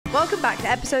Welcome back to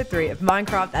episode 3 of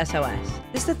Minecraft SOS.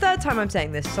 This is the third time I'm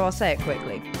saying this, so I'll say it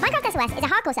quickly. Minecraft SOS is a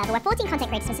hardcore server where 14 content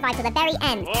creators will survive to the very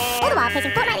end, all the while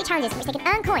facing fortnightly challenges in which they can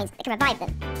earn coins that can revive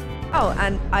them. Oh,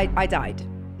 and I died.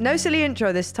 No silly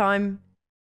intro this time.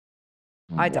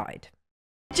 I died.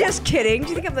 Just kidding. Do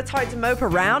you think I'm the type to mope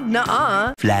around?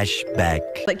 Nuh-uh. Flashback.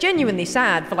 Like, genuinely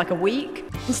sad for like a week.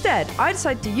 Instead, I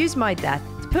decided to use my death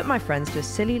to put my friends to a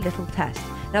silly little test.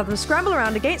 Now them scramble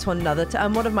around against one another to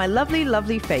earn one of my lovely,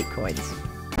 lovely fake coins.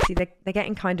 See, they're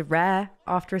getting kind of rare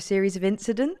after a series of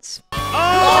incidents.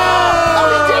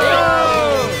 Oh, he did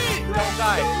it! Don't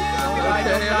die.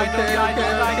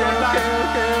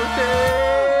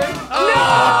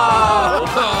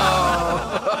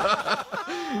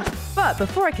 But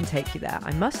before I can take you there,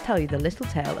 I must tell you the little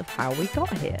tale of how we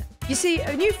got here. You see,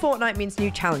 a new fortnight means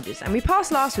new challenges, and we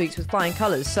passed last week's with flying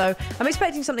colours, so I'm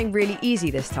expecting something really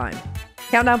easy this time.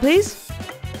 Countdown, please.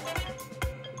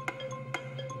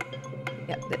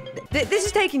 Yeah, this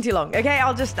is taking too long. Okay,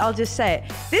 I'll just say it.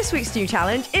 This week's new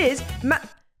challenge is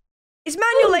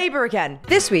manual labour again.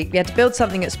 This week we had to build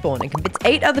something at spawn and convince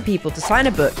 8 other people to sign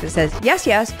a book that says yes,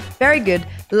 yes, very good,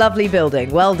 lovely building,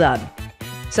 well done.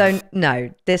 So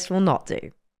no, this will not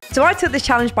do. So I took this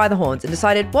challenge by the horns and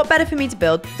decided what better for me to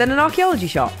build than an archaeology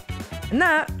shop. And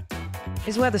that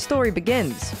is where the story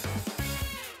begins.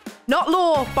 Not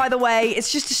lore, by the way.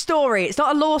 It's just a story. It's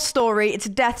not a lore story. It's a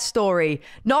death story.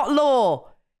 Not lore.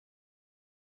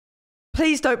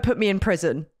 Please don't put me in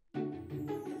prison.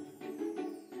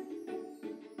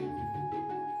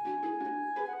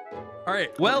 All right.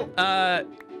 Well,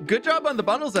 good job on the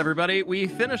bundles, everybody. We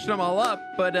finished them all up,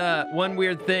 but one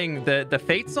weird thing, the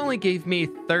Fates only gave me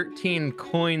 13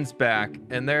 coins back,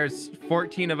 and there's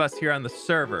 14 of us here on the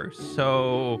server.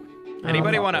 So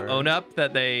anybody want to own up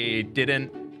that they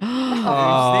didn't? Look at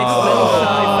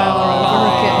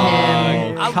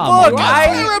him.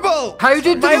 Terrible! How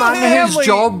did the man whose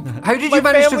job? How did you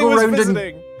manage to go around and?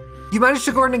 You managed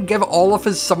to go around and give all of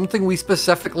us something we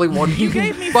specifically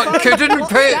wanted, but couldn't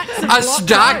put a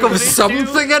stack of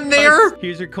something in there?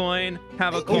 Here's your coin.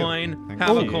 Have a coin.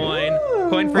 Have a coin.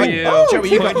 Coin for you.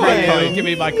 Joey, you got my coin. Give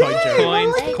me my coin,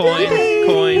 Joey.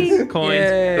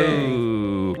 Coins. Ooh.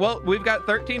 Well, we've got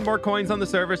 13 more coins on the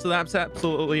server, so that's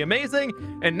absolutely amazing.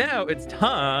 And now it's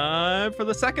time for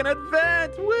the second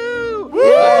event. Woo! We've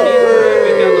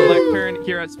got the lectern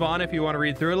here at spawn if you want to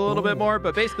read through it a little bit more.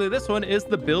 But basically, this one is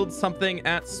the build something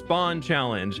at spawn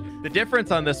challenge. The difference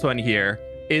on this one here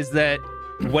is that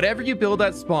whatever you build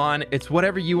at spawn, it's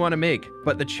whatever you want to make.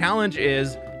 But the challenge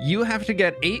is you have to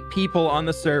get 8 people on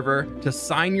the server to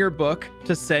sign your book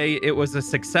to say it was a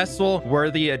successful,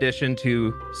 worthy addition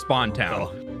to Spawn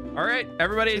Town. All right,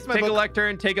 everybody, take a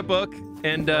lectern, take a book,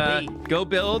 and go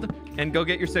build and go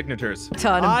get your signatures.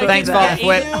 Thanks, Bob.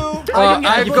 Wait,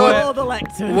 I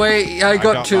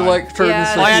got two lecterns.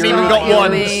 Yeah, I ain't even got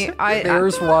one.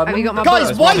 There's one. Have you got my Guys,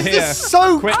 book? why is this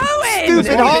so stupid? L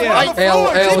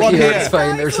here, it's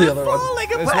fine. There's the other one.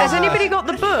 Has anybody got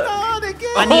the book?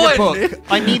 I need a book.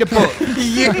 I need a book.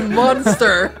 You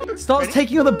monster. Starts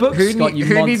taking all the books, Scott, you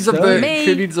who needs a book? Me.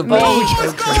 Who needs a book? You're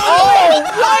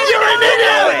an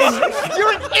idiot!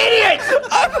 You're an idiot!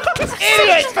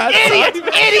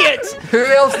 Idiot! Who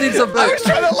else needs a book? I was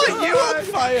trying to light you on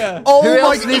fire. Who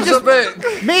else needs a book?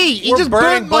 Me! He just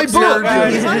burned my book!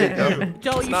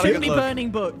 Joel, you shouldn't be burning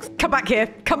books. Come back here.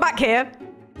 Come back here.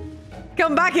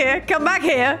 Come back here. Come back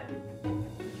here.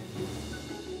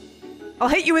 I'll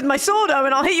hit you with my sword,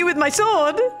 Owen. I'll hit you with my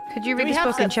sword. Could you read this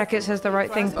book and check it says the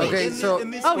right thing, please? Okay, so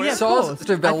Oh yeah, of course. I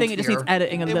think it just needs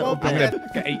editing a little bit. I'm gonna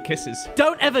get 8 kisses.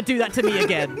 Don't ever do that to me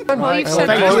again. Well, you've said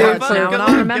Okay, those so words now, and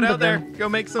I'll remember Get out there. them. Go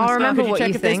make some I'll stuff. remember Could you what check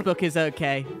you if this think. book is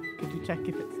okay? Could you check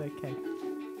if it's okay?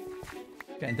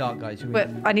 Getting dark, guys. But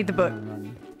I need the book.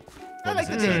 I like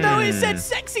the No, it said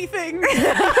sexy thing. It's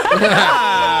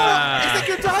like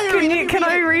your diary. Can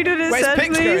I read it Where's instead,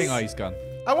 Pix please? going? Oh, he's gone.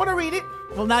 I want to read it.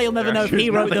 Well, now you'll never know if he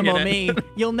There's wrote them nothing or in me.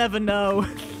 You'll never know.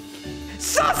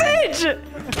 Sausage!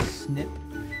 Snip.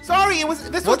 Sorry, it was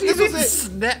this what do you was mean it.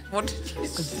 snap? What did you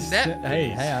snap?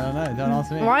 Hey, I don't know. Don't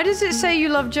ask me. Why does it say you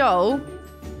love Joel?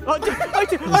 I'm sorry.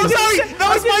 That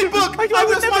was my book. That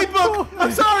was my book.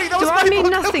 I'm sorry. That was Do my I mean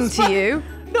book. nothing to you?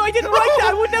 No, I didn't write that.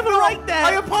 I would never write that.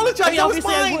 I apologize. I mean, That was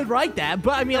obviously I mine. would write that,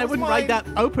 but I mean, I was wouldn't mine. write that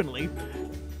openly.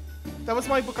 That was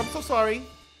my book. I'm so sorry.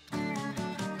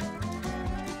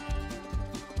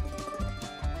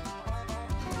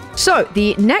 So,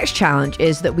 the next challenge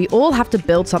is that we all have to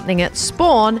build something at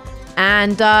spawn,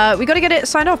 and we got to get it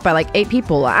signed off by like 8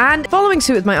 people. And following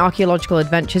suit with my archaeological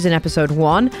adventures in episode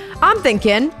 1, I'm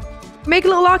thinking make a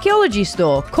little archaeology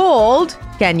store called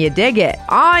Can you dig it?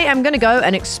 I am going to go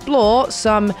and explore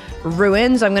some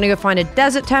ruins. I'm going to go find a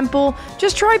desert temple.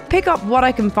 Just try pick up what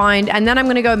I can find. And then I'm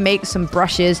going to go make some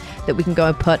brushes that we can go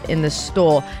and put in the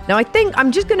store. Now, I think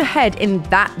I'm just going to head in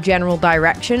that general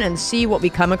direction and see what we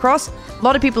come across. A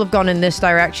lot of people have gone in this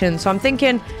direction. So I'm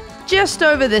thinking just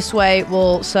over this way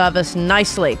will serve us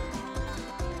nicely.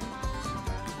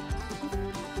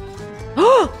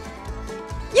 Oh!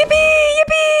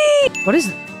 Yippee! Yippee! What is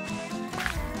it?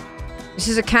 This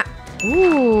is a cat.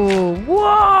 Ooh,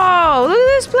 whoa, look at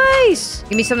this place.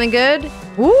 Give me something good.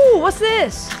 Ooh, what's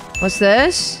this? What's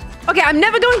this? Okay, I'm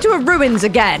never going to a ruins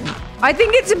again. I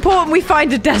think it's important we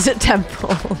find a desert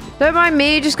temple. Don't mind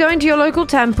me, just going to your local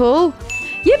temple.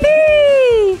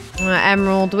 Yippee!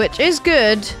 Emerald, which is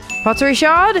good. Pottery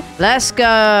shard, let's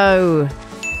go.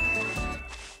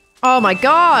 Oh my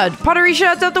God, pottery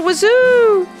shards at the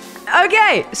wazoo.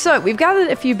 Okay, so we've gathered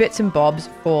a few bits and bobs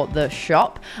for the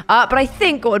shop, but I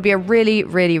think what would be a really,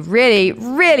 really, really,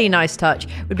 really nice touch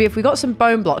would be if we got some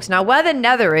bone blocks. Now, where the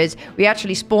nether is, we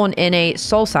actually spawn in a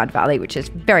soul sand valley, which is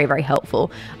very, very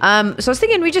helpful. So I was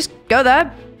thinking we just go there,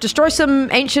 destroy some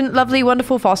ancient, lovely,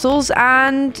 wonderful fossils,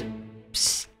 and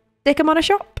stick them on a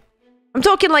shop. I'm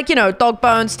talking like, you know, dog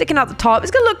bones sticking out the top.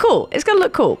 It's gonna look cool. It's gonna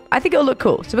look cool. I think it'll look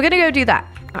cool. So we're gonna go do that.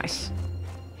 Nice.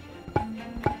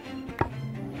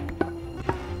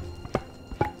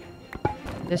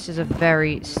 This is a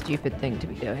very stupid thing to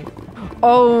be doing.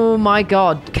 Oh my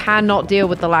God, cannot deal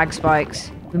with the lag spikes.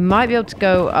 We might be able to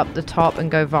go up the top and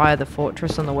go via the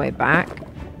fortress on the way back.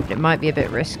 But it might be a bit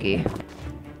risky.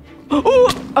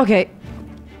 Oh, okay.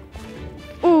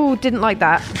 Oh, didn't like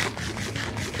that.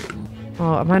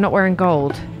 Oh, am I not wearing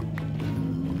gold?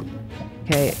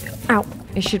 Okay, ow,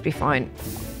 it should be fine.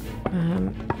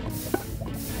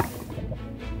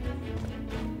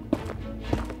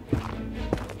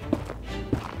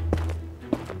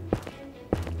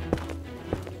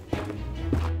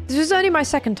 This was only my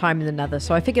second time in the Nether,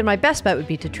 so I figured my best bet would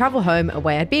be to travel home a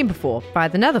way I'd been before, via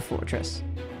the Nether Fortress.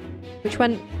 Which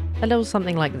went a little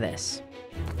something like this.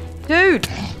 Dude!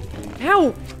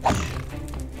 Ow!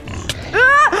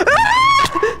 Ah!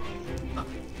 Ah!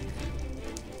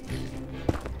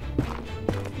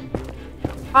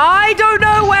 I don't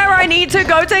know where I need to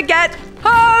go to get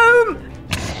home!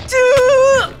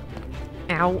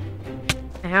 Ow.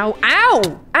 Ow.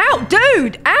 Ow! Ow!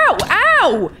 Dude! Ow!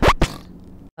 Ow!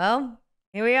 Well,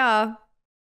 here we are.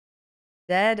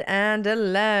 Dead and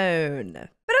alone.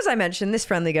 But as I mentioned, this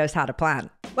friendly ghost had a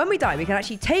plan. When we die, we can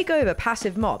actually take over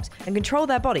passive mobs and control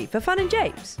their body for fun and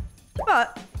japes.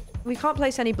 But we can't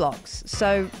place any blocks,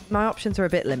 so my options are a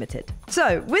bit limited.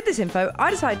 So, with this info,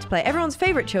 I decided to play everyone's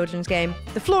favorite children's game,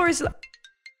 The Floor is...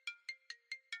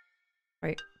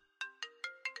 Right.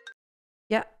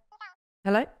 Yeah.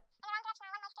 Hello?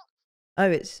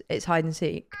 Oh, it's hide and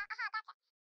seek.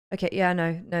 Okay, yeah,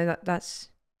 no, that's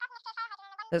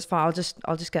fine.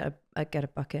 I'll just get a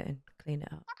bucket and clean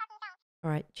it up. All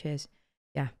right, cheers.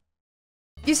 Yeah.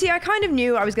 You see, I kind of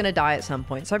knew I was going to die at some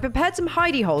point, so I prepared some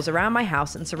hidey holes around my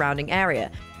house and surrounding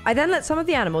area. I then let some of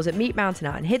the animals at Meat Mountain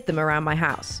out and hid them around my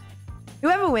house.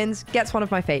 Whoever wins gets one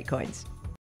of my fate coins.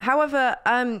 However,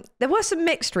 there were some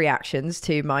mixed reactions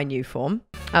to my new form.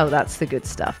 Oh, that's the good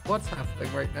stuff. What's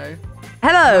happening right now?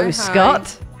 Hello, Hi.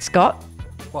 Scott. Scott?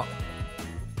 What?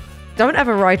 Don't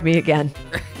ever ride me again.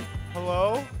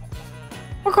 Hello?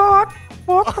 Oh, God.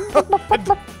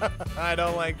 I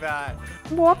don't like that.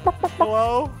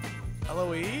 Hello?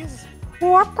 Eloise?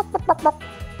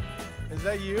 Is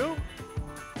that you?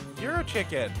 You're a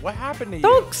chicken. What happened to you?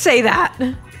 Don't say that.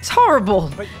 It's horrible.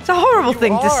 But it's a horrible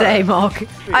thing to say, Mark.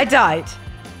 I died.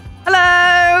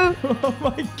 Hello. Oh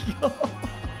my God.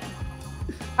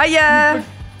 Hiya.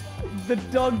 The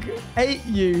dog ate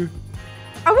you.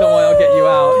 Oh, Don't worry, I'll get you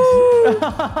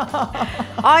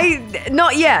out.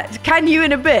 Not yet. Can you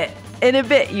in a bit? In a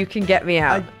bit, you can get me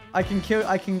out. I can kill.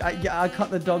 I'll cut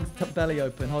the dog's belly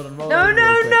open. Hold on. Roll No, over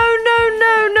no, real quick. no,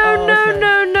 no, no, Oh, no, okay.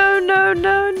 no, no, no,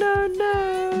 no, no,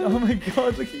 no. Oh my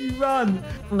God! Look at you run.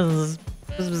 One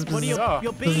of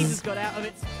your bees has got out of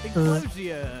its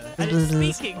enclosure, and it's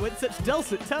speaking with such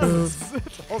dulcet tones.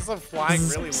 It's also flying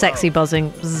really low. Sexy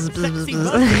buzzing. Sexy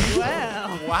buzzing.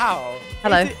 Wow. Wow.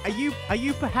 Hello. Are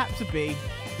you perhaps a bee?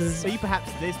 Are you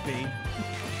perhaps this bee?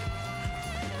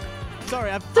 Sorry,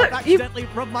 I've accidentally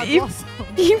rubbed my boss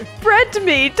on. You bred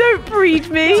me. Don't breed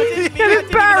me. I I'm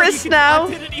embarrassed now.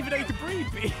 I didn't even know you could breed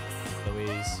bees.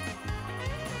 Louise.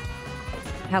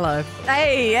 Hello.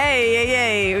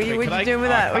 Hey. What are you doing with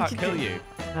that? I What can't you kill do? you.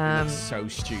 You look so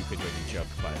stupid when you jump,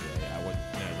 by the way. I wouldn't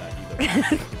know that.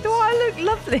 You look Do I look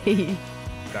lovely?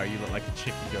 No, you look like a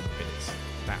chicken jumping. It's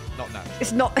not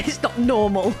natural. It's not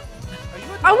normal. Are you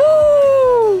a dog?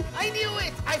 Awoo! I knew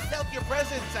it! I felt your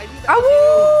presence. I knew that.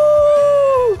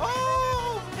 Awoo!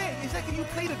 Oh, hey, it's like you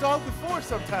played a dog before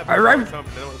sometime.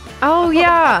 Oh,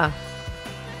 yeah.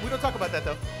 We don't talk about that,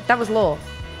 though. That was law.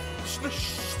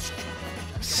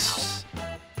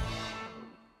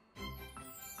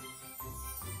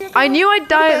 I knew I'd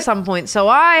die at some point, so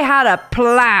I had a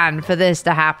plan for this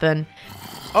to happen.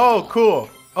 Oh, cool.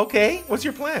 Okay, what's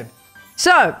your plan?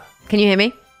 So, can you hear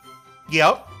me?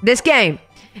 Yep. This game,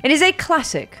 it is a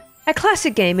classic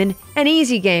game, and an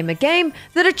easy game, a game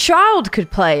that a child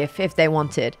could play if they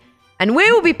wanted. And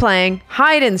we will be playing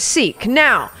hide and seek.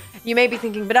 Now, you may be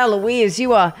thinking, but Eloise,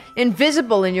 you are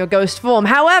invisible in your ghost form.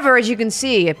 However, as you can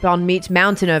see upon Meat's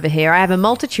Mountain over here, I have a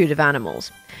multitude of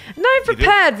animals. And I've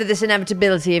prepared for this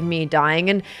inevitability of me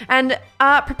dying and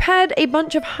prepared a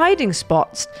bunch of hiding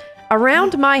spots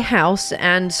around my house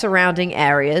and surrounding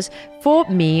areas for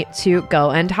me to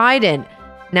go and hide in.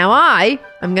 Now I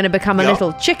am going to become a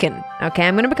little chicken, okay?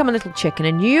 I'm going to become a little chicken,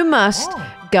 and you must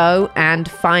go and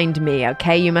find me,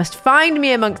 okay? You must find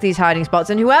me amongst these hiding spots,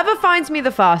 and whoever finds me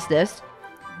the fastest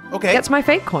gets my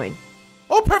fate coin.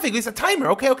 Oh, perfect. It's a timer.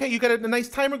 Okay. You got a nice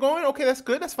timer going? Okay, that's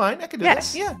good. That's fine. I can do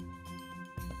that. Yeah.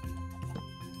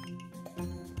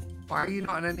 Why are you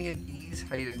not in any of these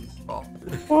hiding spots?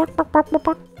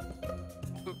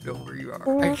 Know where you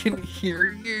are. I can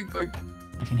hear you.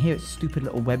 I can hear its stupid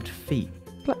little webbed feet.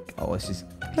 Oh, this is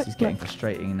getting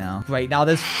frustrating now. Wait, now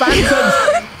there's phantoms.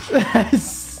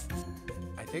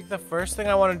 I think the first thing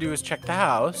I want to do is check the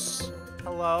house.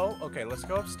 Hello? Okay, let's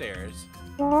go upstairs.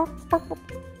 Oh,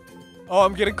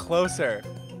 I'm getting closer.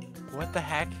 What the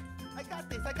heck? I got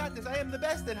this. I am the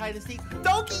best at hide and seek.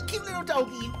 Doggy, cute little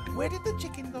doggy. Where did the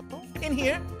chicken go? In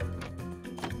here?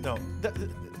 No,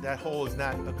 that hole is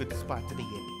not a good spot to be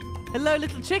in. Hello,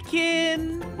 little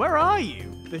chicken. Where are you?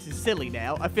 This is silly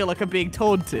now. I feel like I'm being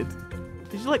taunted.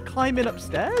 Did you like climb in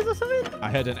upstairs or something? I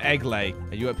heard an egg lay.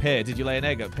 Are you up here? Did you lay an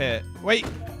egg up here? Wait.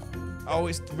 Oh,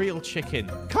 it's real chicken.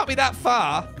 Can't be that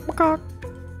far.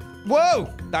 Whoa,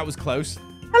 that was close.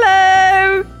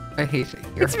 Hello! I hate it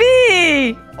here. It's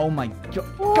me! Oh my god.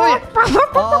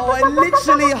 Oh, I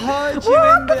literally heard you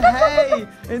in the hay,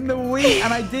 in the wheat,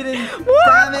 and I didn't.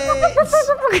 Damn it!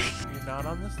 You're not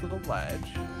on this little ledge.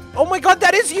 Oh my god,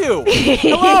 that is you!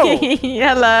 Hello!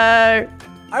 Hello!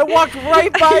 I walked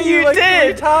right by you like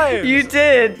 3 times. You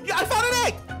did! Yeah, I found an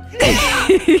egg!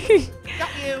 Got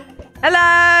you!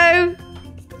 Hello!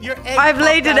 Your egg I've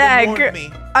laid an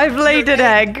egg. I've laid an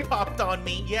egg. Popped on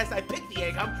me. Yes, I picked the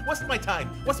egg. What's my time?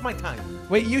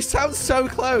 Wait, you sound so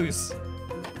close.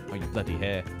 Oh, you bloody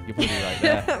hair. You're bloody right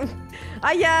there.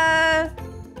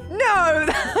 No!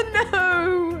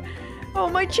 No! Oh,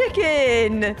 my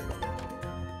chicken!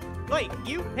 Wait,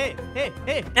 you? Here.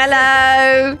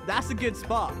 Hello! That's a good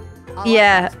spot. I like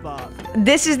that spot.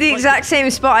 This is the exact same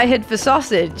spot I hid for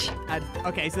sausage. And,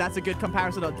 okay, so that's a good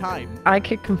comparison on time. I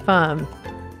could confirm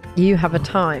you have a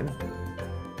time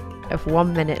of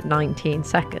 1 minute 19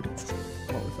 seconds.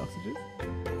 What was sausages?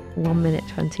 1 minute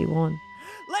 21.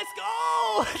 Let's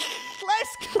go!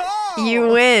 Let's go! You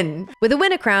win. With a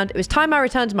winner crowned, it was time I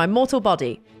returned to my mortal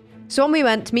body. So on we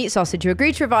went to meet Sausage, who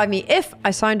agreed to revive me if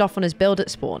I signed off on his build at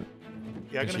spawn.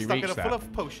 Yeah, I'm gonna stock it up full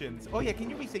of potions. Oh yeah, can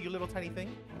you reset your little tiny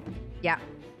thing? Yeah.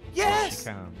 Yes!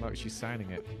 Look, she's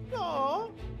signing it. Aw,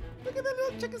 look at that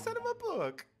little chicken side of my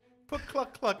book. Put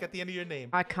cluck cluck at the end of your name.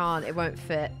 I can't, it won't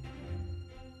fit.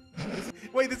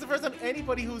 Wait, this is the first time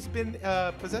anybody who's been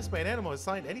possessed by an animal has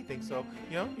signed anything, so,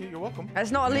 you know, you're welcome.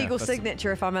 It's not a legal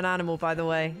signature if I'm an animal, by the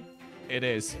way. It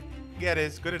is. Yeah, it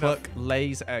is. Good enough. Look,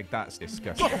 lays egg. That's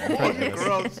disgusting.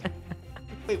 Gross.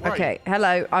 Wait, okay,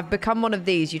 hello. I've become one of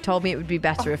these. You told me it would be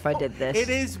better if I did this. It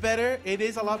is better. It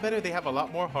is a lot better. They have a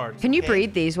lot more hearts. Can you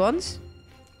breed these ones?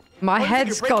 My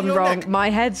head's gone wrong.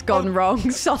 My head's gone wrong.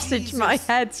 Sausage, Jesus. My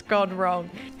head's gone wrong.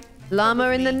 Llama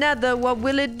in the nether, what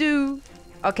will it do?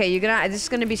 Okay, this is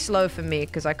gonna be slow for me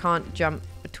because I can't jump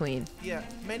between. Yeah,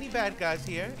 many bad guys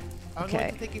here. I'm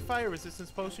going to take a fire resistance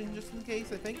potion just in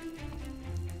case, I think.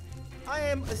 I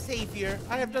am a savior.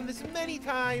 I have done this many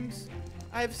times.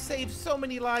 I have saved so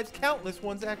many lives, countless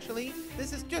ones actually.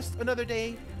 This is just another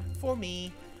day for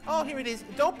me. Oh, here it is.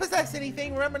 Don't possess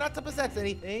anything. Remember not to possess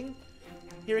anything.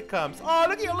 Here it comes. Oh,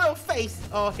 look at your little face.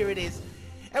 Oh, here it is.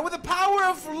 And with the power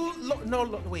of...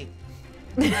 wait.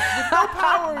 With no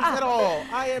powers at all.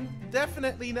 I am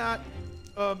definitely not...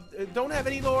 don't have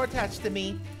any lore attached to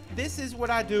me. This is what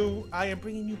I do. I am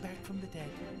bringing you back from the dead.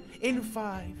 In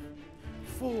 5,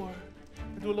 4...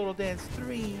 do a little dance.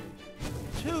 3,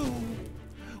 2,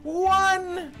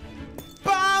 1.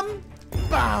 Bam!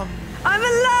 Bam! I'm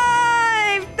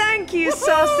alive! Thank you,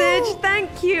 sausage.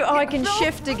 Thank you. Oh, I can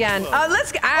shift again.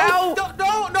 Let's go. Ow.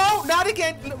 Oh, no, not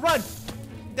again. Run.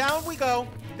 Down we go.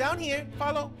 Down here.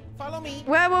 Follow me.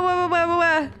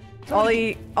 Where?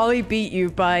 Ollie beat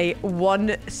you by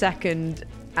 1 second,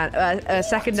 a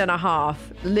second and a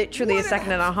half. Literally a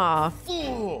second and a half.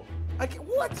 Fool.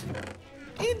 What?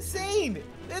 Insane.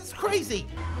 That's crazy.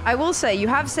 I will say, you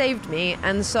have saved me,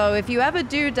 and so if you ever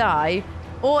do die,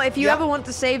 or if you ever want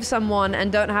to save someone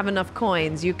and don't have enough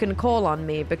coins, you can call on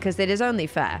me, because it is only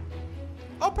fair.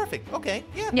 Oh, perfect. Okay.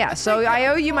 Yeah. Yeah, so I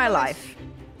owe you my life.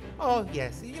 Oh,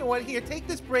 yes. You know what? Here, take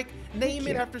this brick. Name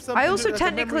it after something. I also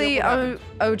technically owe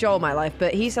Joel my life,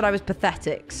 but he said I was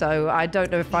pathetic, so I don't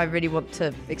know if I really want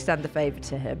to extend the favor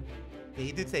to him. Yeah,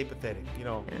 he did say pathetic. You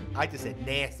know, I just said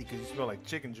nasty because you smell like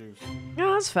chicken juice.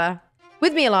 Oh, that's fair.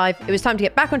 With me alive, it was time to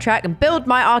get back on track and build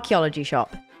my archaeology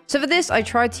shop. So for this, I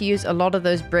tried to use a lot of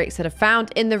those bricks that are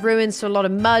found in the ruins, so a lot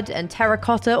of mud and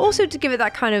terracotta, also to give it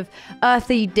that kind of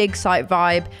earthy dig site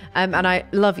vibe. And I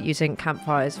love using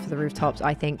campfires for the rooftops.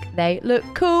 I think they look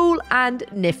cool and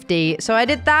nifty. So I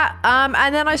did that,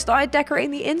 and then I started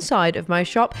decorating the inside of my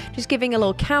shop, just giving a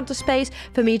little counter space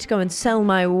for me to go and sell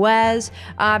my wares,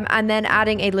 and then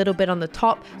adding a little bit on the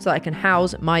top so that I can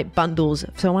house my bundles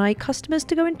for my customers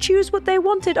to go and choose what they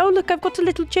wanted. Oh, look, I've got a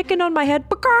little chicken on my head.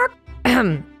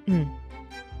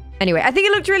 Anyway, I think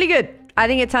it looked really good. I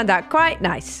think it turned out quite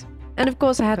nice. And of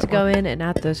course, I had to go in and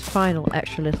add those final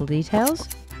extra little details.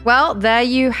 Well, there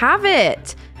you have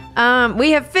it.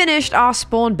 We have finished our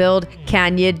spawn build.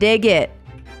 Can you dig it?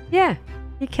 Yeah,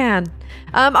 you can.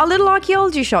 Our little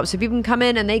archaeology shop, so people can come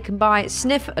in and they can buy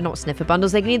not sniffer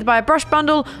bundles. They can either buy a brush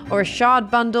bundle or a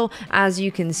shard bundle, as you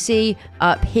can see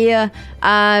up here.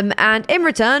 And in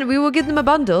return, we will give them a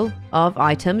bundle of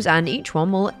items, and each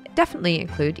one will definitely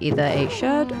include either a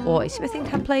shard or a smithing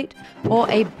template or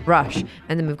a brush.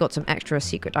 And then we've got some extra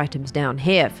secret items down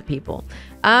here for people.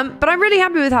 But I'm really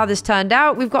happy with how this turned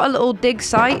out. We've got a little dig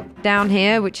site down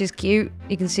here, which is cute.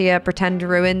 You can see pretend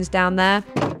ruins down there.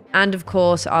 And of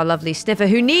course, our lovely sniffer,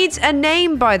 who needs a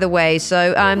name, by the way.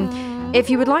 So if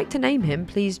you would like to name him,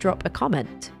 please drop a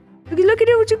comment. Look at him,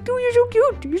 you're so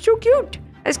cute, you're so cute.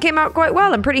 This came out quite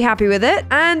well. I'm pretty happy with it.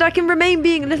 And I can remain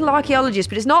being a little archaeologist,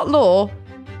 but it's not lore.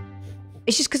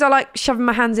 It's just because I like shoving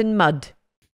my hands in mud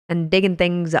and digging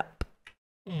things up.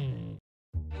 All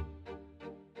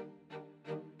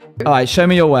right, show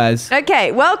me your wares.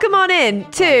 Okay, welcome on in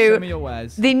to show me your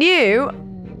wares. The new...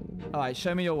 All right,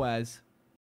 show me your wares.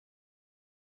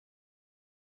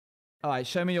 All right,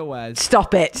 show me your wares.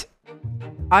 Stop it.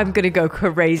 I'm going to go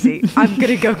crazy. I'm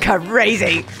going to go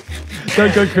crazy.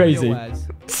 Don't go crazy.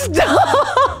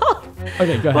 Stop.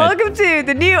 Okay, go ahead. Welcome to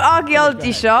the new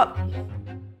archaeology shop.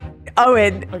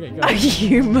 Owen,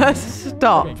 you must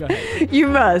stop. You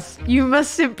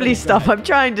must simply stop. I'm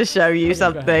trying to show you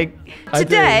something.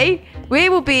 Today, we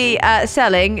will be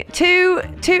selling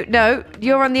no,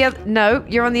 you're on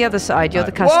the other side. You're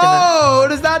the customer. Whoa,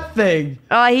 what is that thing?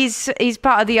 Oh, he's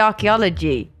part of the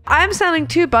archaeology. I am selling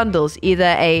 2 bundles,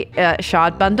 either a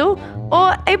shard bundle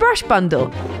or a brush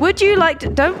bundle. Would you like to,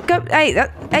 don't go,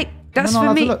 that's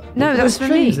for me. No, that's for me.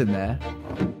 There's trims in there.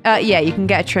 Yeah, you can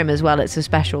get a trim as well. It's a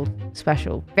special.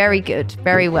 Very good.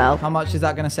 Very well. How much is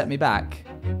that going to set me back?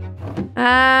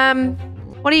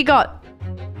 What do you got?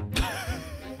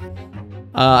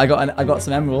 I got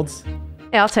some emeralds.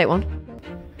 Yeah, I'll take one.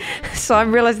 So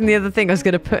I'm realizing the other thing I was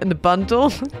going to put in the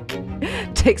bundle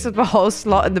takes up a whole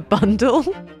slot in the bundle.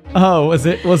 Oh, was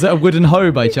it a wooden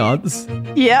hoe by chance?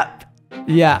 Yep.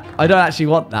 Yeah, I don't actually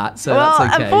want that, so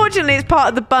that's okay. Unfortunately, it's part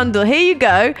of the bundle. Here you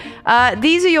go.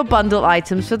 These are your bundle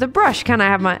items for the brush. Can I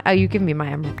have my... Oh, you give me my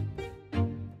emerald.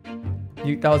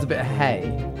 That was a bit of hay.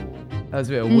 That was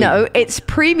a bit of wheat. No, it's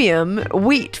premium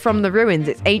wheat from the ruins.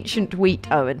 It's ancient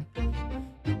wheat, Owen.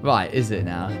 Right, is it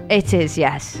now? It is,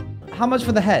 yes. How much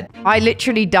for the head? I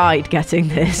literally died getting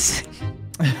this.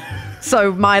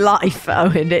 So my life,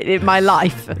 Owen, my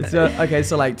life. Okay,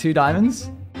 so like 2 diamonds?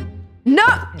 No,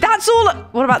 that's all.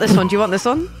 What about this one? Do you want this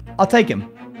one? I'll take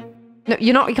him. No,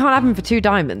 you can't have him for 2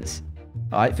 diamonds.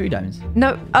 All right, 3 diamonds.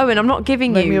 No, Owen, I'm not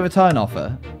giving you. Make me a return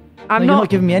offer. You're not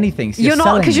giving me anything. So you're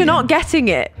not, because you're not it. getting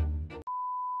it.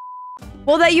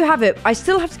 Well, there you have it. I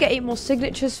still have to get 8 more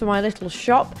signatures for my little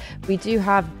shop. We do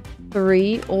have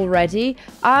 3 already.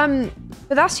 But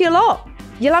that's your lot.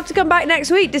 You'll have to come back next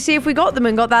week to see if we got them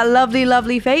and got that lovely,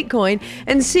 lovely fake coin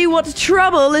and see what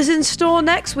trouble is in store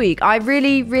next week. I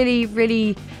really, really,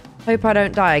 really hope I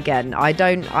don't die again. I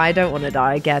don't want to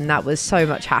die again. That was so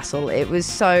much hassle. It was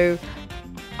so...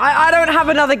 I don't have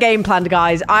another game plan,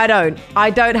 guys. I don't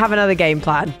have another game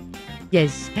plan.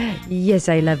 Yes,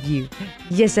 I love you.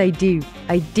 Yes, I do.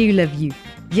 I do love you.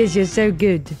 Yes, you're so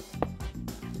good.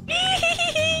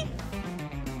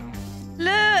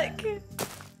 Look!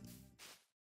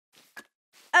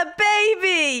 A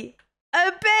baby!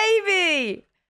 A baby!